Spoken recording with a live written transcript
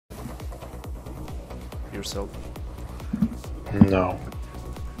yourself? No.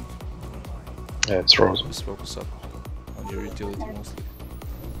 Yeah, it's frozen. Just focus up on your utility mostly.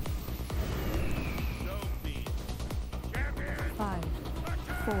 5,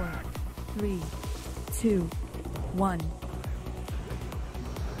 4, 3, 2, 1.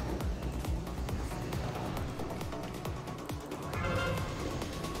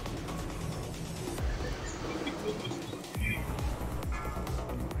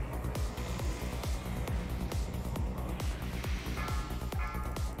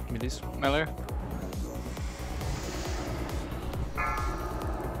 Midis. Miller.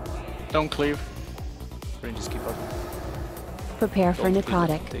 Don't cleave. Ranges keep up. Prepare for Don't kill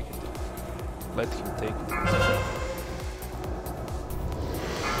him, necrotic. take it. Let him take it.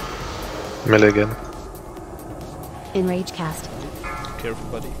 Melee again. Enrage cast. Careful,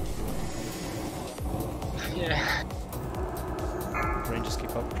 buddy. Yeah. Ranges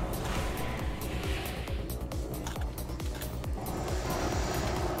keep up.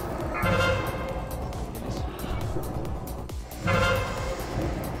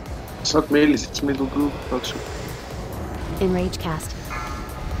 It's not melees, it's middle group actually. Enrage cast.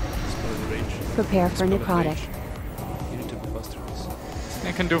 Spell the rage. Prepare for Spell the necrotic. rage. You need to be faster, please.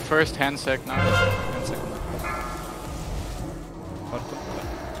 I can do first hand sec now. 1 second. Marco.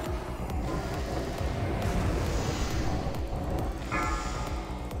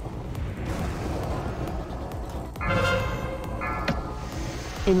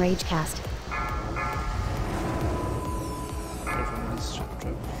 Enrage cast. Careful with this shadow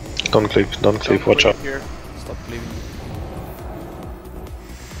trap. Don't cleave, watch out. Here. Stop cleaving.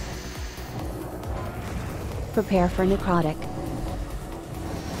 Prepare for necrotic.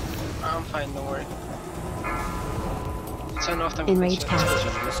 I'm fine, don't worry. Turn off them. Enrage cast.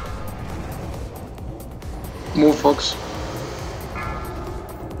 Move, Fox.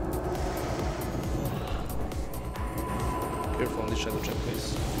 Careful on this shadow trap,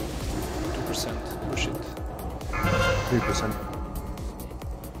 please. 2%. Push it. 3%.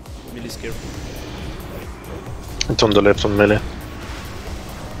 Melee careful. It's on the left on melee.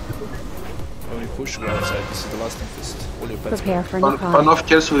 When you push, go outside. This is the last infest. All your pets Prepare back. for Pan necrotic. off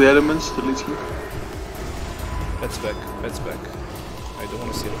cancel the elements to lead me. Pets back. Pets back. I don't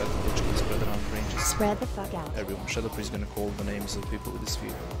want to see a pet literally spread around ranges. Spread the fuck out. Everyone. Shadow Priest is gonna call the names of people with the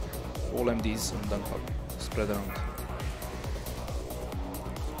sphere. All MDs on Dunhub. Spread around.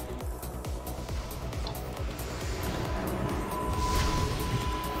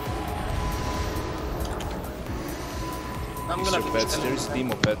 I'm Fix gonna your pets. There is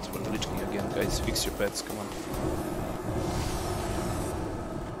demo pet for the Lich King again. Guys, fix your pets. Come on.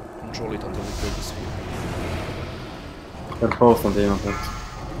 Control it until we kill the sphere. They're both on the event.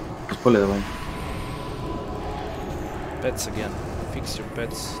 Just pull it away. Pets again. Fix your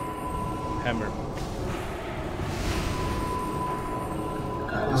pets. Hammer.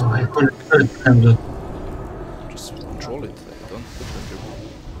 Just control it. Don't put under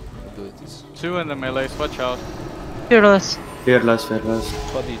abilities. 2 in the melees, watch out. Fearless. Fearless.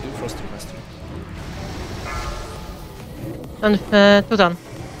 What do you do? Frosty Master. And two done.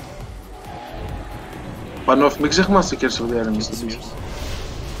 Pan off, μην ξεχνάς to cancel the elements. Kill the spheres.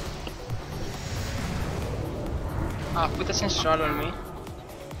 Ah, put a sensual on me.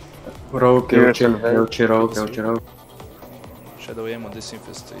 Rogue, Rogue. Shadow aim on this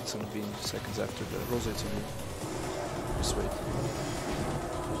infest. It's gonna be in seconds after the Rosa. It's on you. Just wait.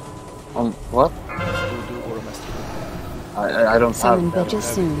 On what? Do Aura Master. I don't Summon have bitches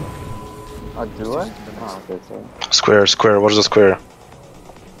soon. Do I? Oh, okay, so Square, watch the square.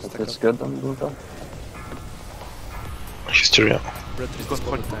 that's good on Buddha. Hysteria. Red is the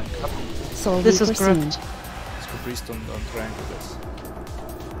spot tank. Soul This is Reaper correct. soon. Let's go priest on triangle, guys.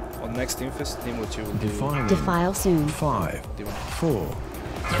 On next infest, name what you will do. Defile soon. 5, Divine. 4,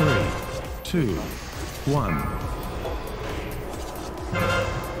 3, 2, 1.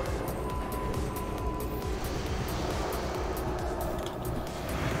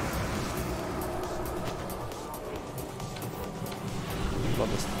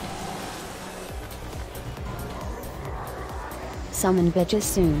 Bloodlust. Summon bitches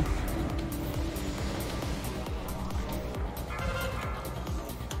soon.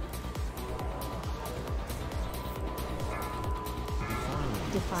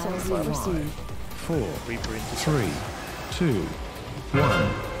 Defile Reaper soon. 4, Reaper into 3, 2,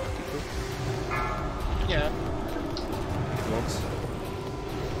 1. Yeah. Logs.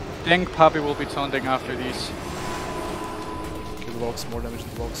 Think Puppy will be taunting after these. Kill logs, more damage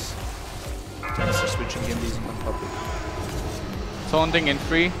to logs. Tanks are switching in these on public. Taunting in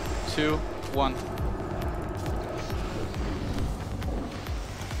 3, 2, 1.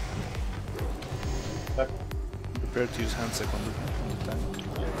 Back. Prepare to use hand sec on the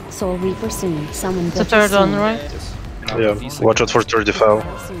tank. Soul Reaper soon. Summon The bitches third one, soon. right? Yes. Now Yeah, the D-sec. watch out for 30 foul.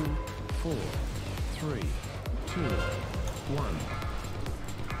 Defile soon. 4, 3, 2, 1.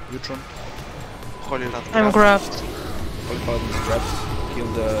 Neutron. Holy lot. I'm grabbed. Holy Paladin is grabbed. Kill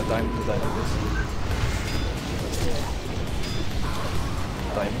the diamond, yes.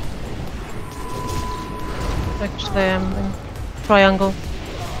 Diamond. Actually, I'm in triangle.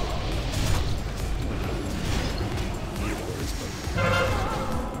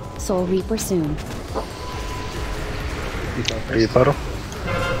 Soul Reaper soon. Reaper.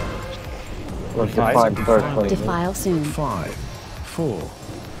 Defile soon. 5, 4,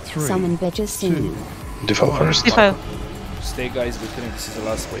 3, Summon bitches soon. 2, Defile first. Defile. Stay guys, we're killing, this is the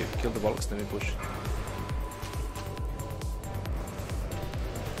last wave. Kill the bulks, then we push.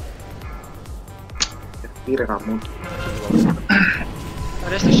 Πήρε γαμούν.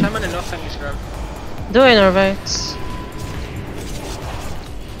 Arrest the shaman and nothing is grabbed. Do innervates.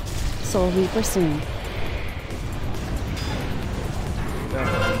 Soul Reaper soon.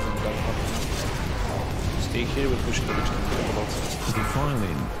 Stay here, we're pushing the Lich King. Kill the bulks. Defile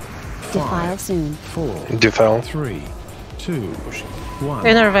in. Defile 5, soon. 4, Defile. 3, 2, Pushing. 1.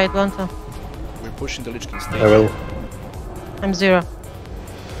 Innervate, Blanto. We're pushing the Lich King. Stay I will. I'm 0.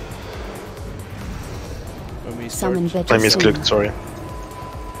 When we start, Summon bitches I soon. misclicked, sorry.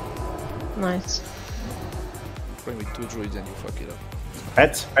 Nice. playing with 2 druids and you fuck it up.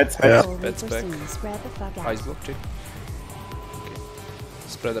 Pets. Yeah. Soul Pets Reaper back. soon. Spread the fuck out. Ice block, check. Okay.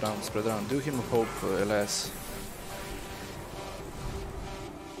 Spread around. Do him of hope, LS.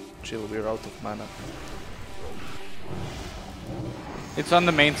 Chill, we're out of mana. It's on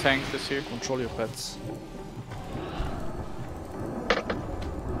the main tank this year. Control your pets.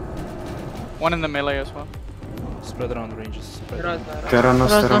 One in the melee as well. Spread around ranges. Spread Right, around. Keranos,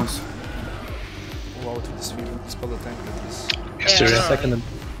 Rosa. Terans. Move out with the sphere. Spell the tank with this. Hysteria. Second.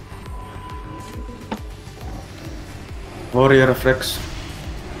 Warrior Reflex.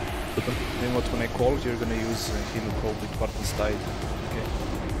 Then what when I call, you're gonna use healing call with Spartan's tide. Okay.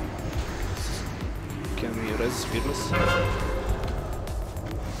 Can we res fearless?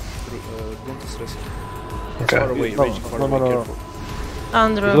 Don't res. Okay. Far away, raging far away, careful.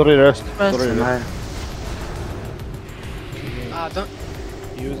 Andrew. Rest. Rest. Don't.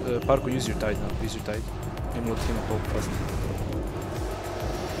 Use, Parko, use your tide now. Use your tide. And let him hope first.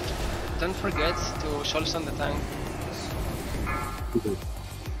 Don't forget to soulstone the tank.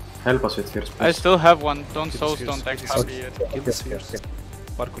 Help us with first, I please. still have one. Don't Kill the soulstone spheres, tank kill the happy yet. Kill the spheres.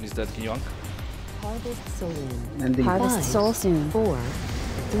 Parko is dead. Can you ank? Harvest soul in. Harvest soul soon. 4,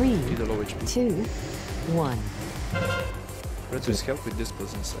 3, Need a low HP. 2, 1. Red is help with this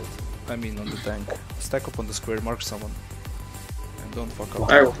plus inside. I mean on the tank. Stack up on the square, mark someone. And don't fuck up.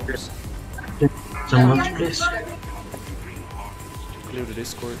 I will. Clear the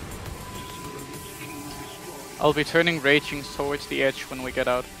Discord. I'll be turning raging towards the edge when we get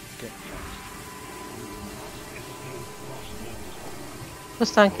out.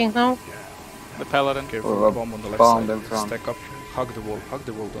 Who's tanking now? The paladin. Careful, bomb on the left bomb side. in front. Stack up. Hug the wall,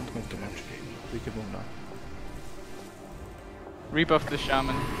 don't move too much. We can move now. Rebuff the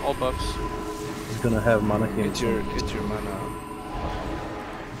shaman. All buffs. He's gonna have mana here. Get your mana.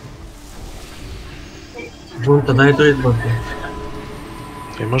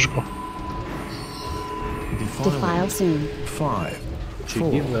 Okay, możesz go. Defile soon. 5, She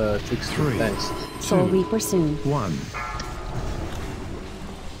 4, give 6 3, thanks. Soul 2, Reaper soon. 1.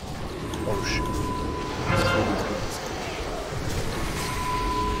 Oh shit.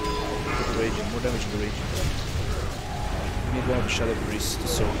 Put the raging, more damage to the raging. We need one of the shadow priests to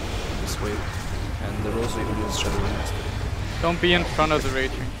soak this wave. And the rose will use shadow master. Don't be in front of the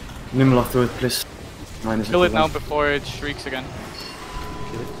raging. Nimlock to it, please. Kill it now before it shrieks again.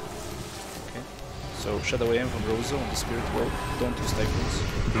 Kill it. Okay. So shadow AM from Rosa on the spirit wall. Don't use typhoons.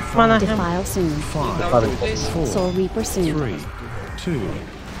 Mana him. Defile soon. 5, 4, Soul Reaper soon. 3, 2,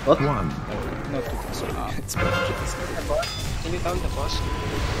 What? 1. Not too sorry. It's bad. Can you down the boss?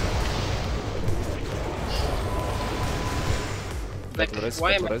 Like,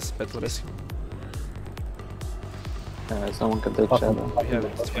 why am I... Battle res. Someone can take shadow. We have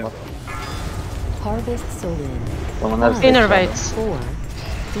it. It's fine. Harvest soul in. Someone else take shadow. Innervates. 4,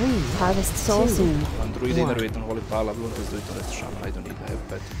 3. Harvest soul soon. On druid innervate on holy pala, don't do it on rest shaman. I don't need to have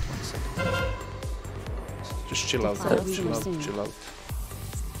pet in 20 seconds. Just chill out, chill out.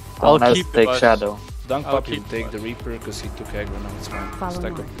 I'll Someone else keep the take bush. shadow. Dunk I'll Puppy will keep take the Reaper because he took aggro now, it's fine. Follow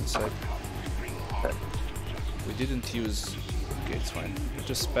Stack me. up inside. We didn't use... Okay, it's fine.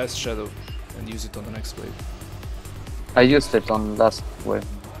 Just pass Shadow and use it on the next wave. I used it on last wave.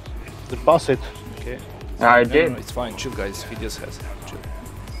 Just pass it. Okay. I No, did. no, it's fine. Chill, guys. He just has it. Chill.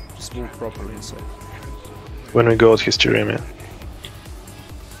 Just move properly inside. When we go out history, man.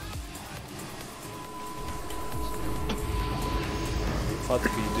 Thought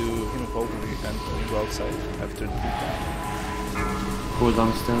if we do him PoV and we go outside after the beat. Cool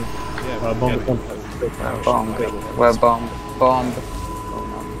down still. Yeah, bomb, yeah, bomb. We're bomb. Bomb.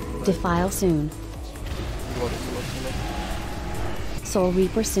 Defile soon. Soul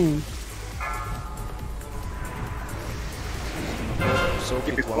Reaper soon. So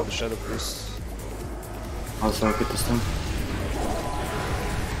hit one of the shadow priests. Also hit this time.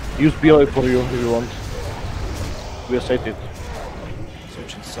 Use BI for you if you want. We are sighted.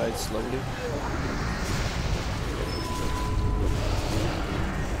 Switch inside slowly.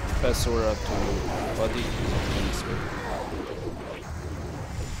 Pass aura to body and this way.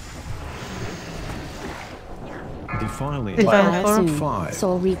 Defiling. Defile soon. 5,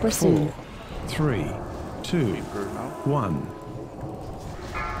 Soul Reaper soon. 3, 2, Reaper now. 1.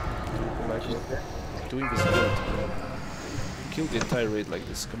 Like do invisibility. Kill the entire raid like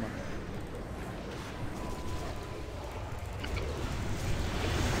this, come on.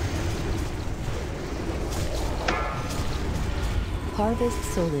 Harvest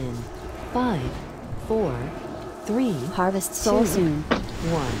soul in. 5, 4, 3. Harvest soul soon.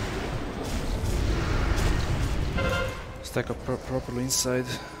 1. Stack up properly inside.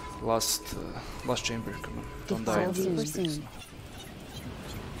 Last chamber, come on. Don't die. Soul Reaper soon.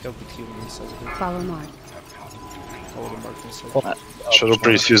 Help with healing inside. Follow Mark. Follow the mark inside. Shadow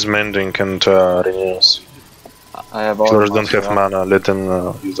Priest use Mending and Renewals. I have all Killers the don't have monster mana, let them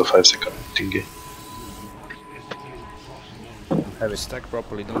use the 5-second thingy. Have it stack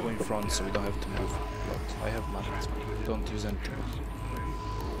properly, don't go in front so we don't have to move. But I have mana, don't use anything.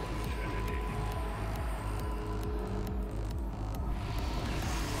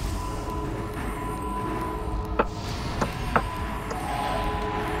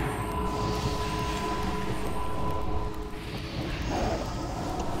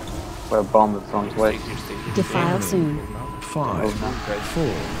 We're bomb the front way. Stay here. Defile soon. 5,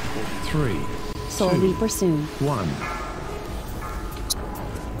 4, 3, Soul 2, Reaper soon. 1.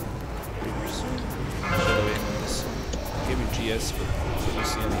 Reaper soon. Shadow aim on this. Give me GS, but if you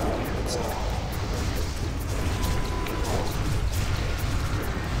see anything, that's it.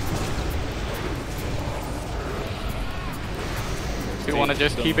 Do you want to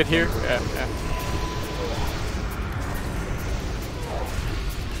just keep it here? Yeah, yeah.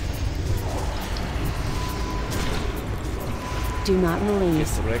 Do not Get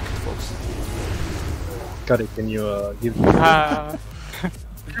release. the wreck, folks. Kari, can you give By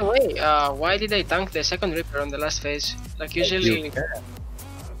the way, why did I tank the second Reaper on the last phase? Like usually...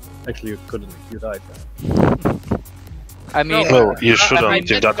 Actually, you couldn't. You died. I mean, No, you I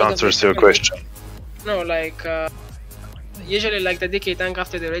shouldn't, if that answers your question. No, like... usually like the DK tank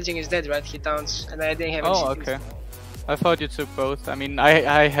after the raging is dead, right? He taunts, and I didn't have any oh, skills. okay. I thought you took both. I mean,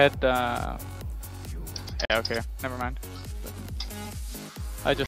 I had. Yeah, okay. Never mind.